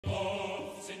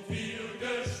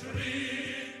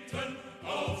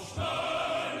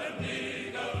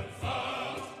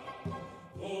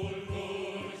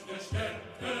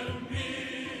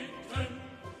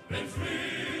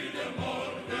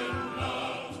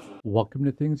Welcome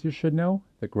to Things You Should Know,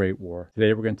 the Great War.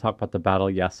 Today we're going to talk about the Battle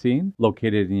of Jassin,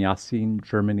 located in Jassin,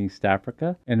 German East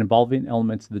Africa, and involving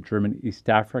elements of the German East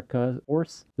Africa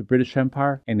Force, the British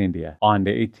Empire, and India. On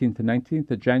the 18th and 19th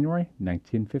of January,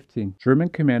 1915, German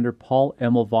commander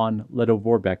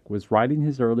paul-lettow-vorbeck was riding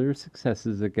his earlier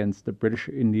successes against the British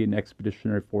Indian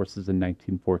Expeditionary Forces in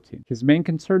 1914. His main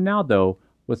concern now, though,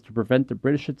 was to prevent the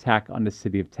British attack on the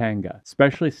city of Tanga,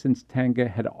 especially since Tanga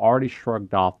had already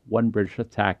shrugged off one British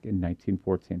attack in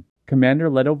 1914. Commander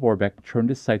Lettow-Vorbeck turned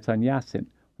his sights on Jassin,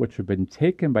 which had been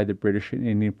taken by the British and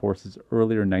Indian forces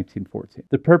earlier in 1914.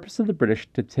 The purpose of the British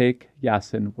to take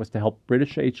Jassin was to help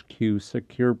British HQ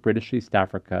secure British East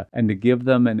Africa and to give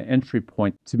them an entry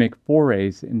point to make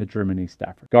forays into German East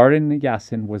Africa. Guarding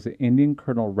Jassin was the Indian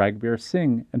Colonel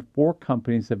raghbir-singh and 4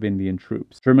 companies of Indian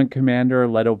troops. German commander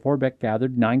Lettow-Vorbeck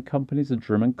gathered 9 companies of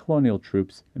German colonial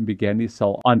troops and began the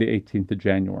assault on the 18th of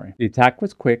January. The attack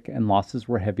was quick and losses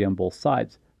were heavy on both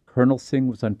sides. Colonel Singh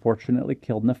was unfortunately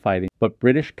killed in the fighting, but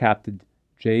British Captain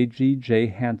J.G.J.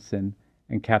 Hanson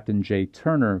and Captain J.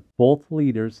 Turner, both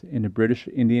leaders in the British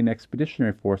Indian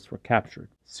Expeditionary Force, were captured.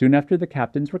 Soon after the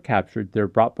captains were captured, they were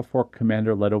brought before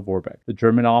Commander Lettow-Vorbeck. The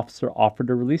German officer offered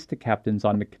to release the captains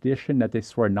on the condition that they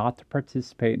swore not to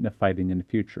participate in the fighting in the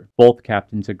future. Both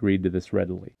captains agreed to this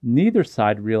readily. Neither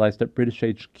side realized that British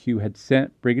HQ had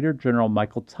sent Brigadier General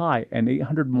Michael-tighe and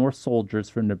 800 more soldiers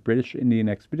from the British Indian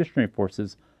Expeditionary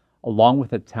Forces along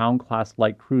with a town-class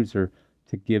light cruiser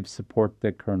to give support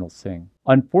to Colonel Singh.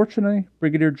 Unfortunately,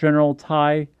 Brigadier General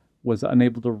Tighe was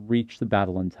unable to reach the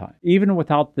battle in time. Even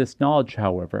without this knowledge,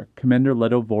 however, Commander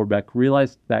Lettow-Vorbeck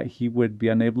realized that he would be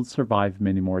unable to survive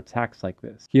many more attacks like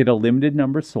this. He had a limited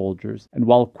number of soldiers, and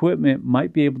while equipment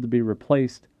might be able to be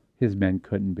replaced, his men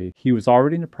couldn't be. He was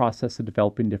already in the process of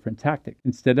developing different tactics.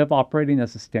 Instead of operating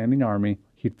as a standing army,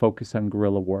 he'd focus on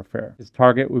guerrilla warfare. His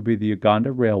target would be the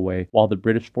Uganda Railway, while the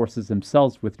British forces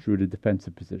themselves withdrew to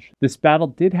defensive position. This battle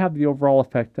did have the overall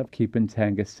effect of keeping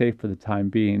Tanga safe for the time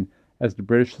being, as the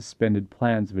British suspended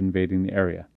plans of invading the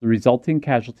area. The resulting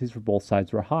casualties for both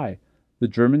sides were high. The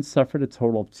Germans suffered a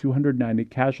total of 290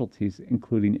 casualties,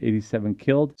 including 87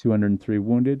 killed, 203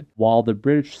 wounded, while the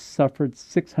British suffered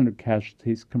 600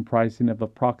 casualties, comprising of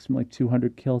approximately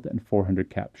 200 killed and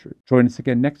 400 captured. Join us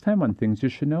again next time on Things You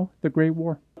Should Know, the Great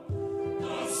War.